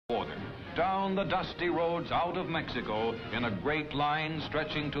border. Down the dusty roads out of Mexico, in a great line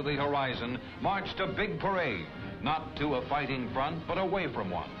stretching to the horizon, marched a big parade, not to a fighting front, but away from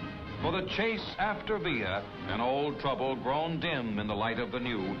one. For the chase after Villa, an old trouble grown dim in the light of the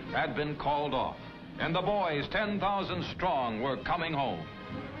new, had been called off. And the boys, 10,000 strong, were coming home.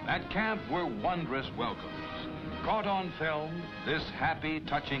 At camp were wondrous welcomes. Caught on film, this happy,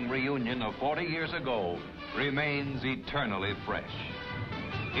 touching reunion of 40 years ago remains eternally fresh.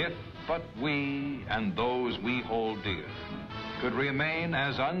 If but we and those we hold dear could remain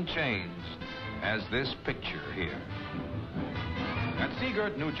as unchanged as this picture here. At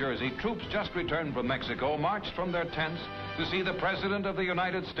Seagirt, New Jersey, troops just returned from Mexico marched from their tents to see the President of the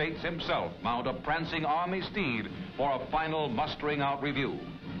United States himself mount a prancing army steed for a final mustering out review.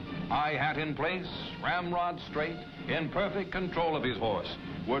 High hat in place, ramrod straight, in perfect control of his horse,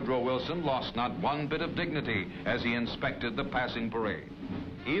 Woodrow Wilson lost not one bit of dignity as he inspected the passing parade.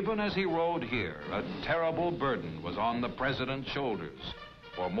 Even as he rode here, a terrible burden was on the President's shoulders.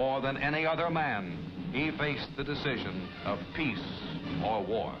 For more than any other man, he faced the decision of peace or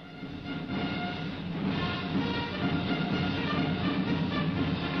war.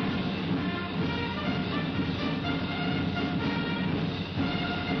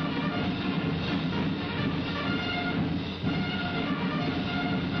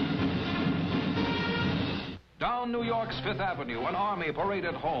 Down New York's Fifth Avenue, an army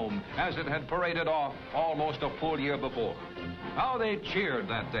paraded home as it had paraded off almost a full year before. How they cheered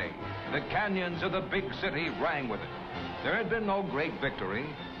that day. The canyons of the big city rang with it. There had been no great victory.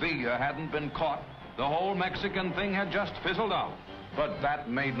 Villa hadn't been caught. The whole Mexican thing had just fizzled out. But that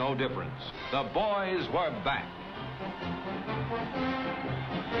made no difference. The boys were back.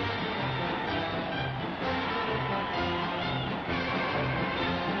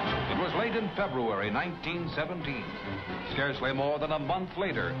 It was late in February 1917. Scarcely more than a month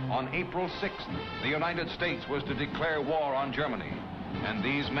later, on April 6th, the United States was to declare war on Germany. And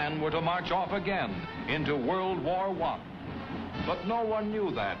these men were to march off again into World War I. But no one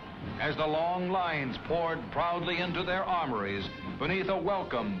knew that as the long lines poured proudly into their armories beneath a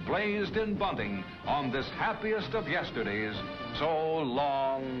welcome blazed in bunting on this happiest of yesterdays so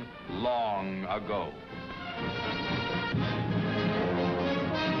long, long ago.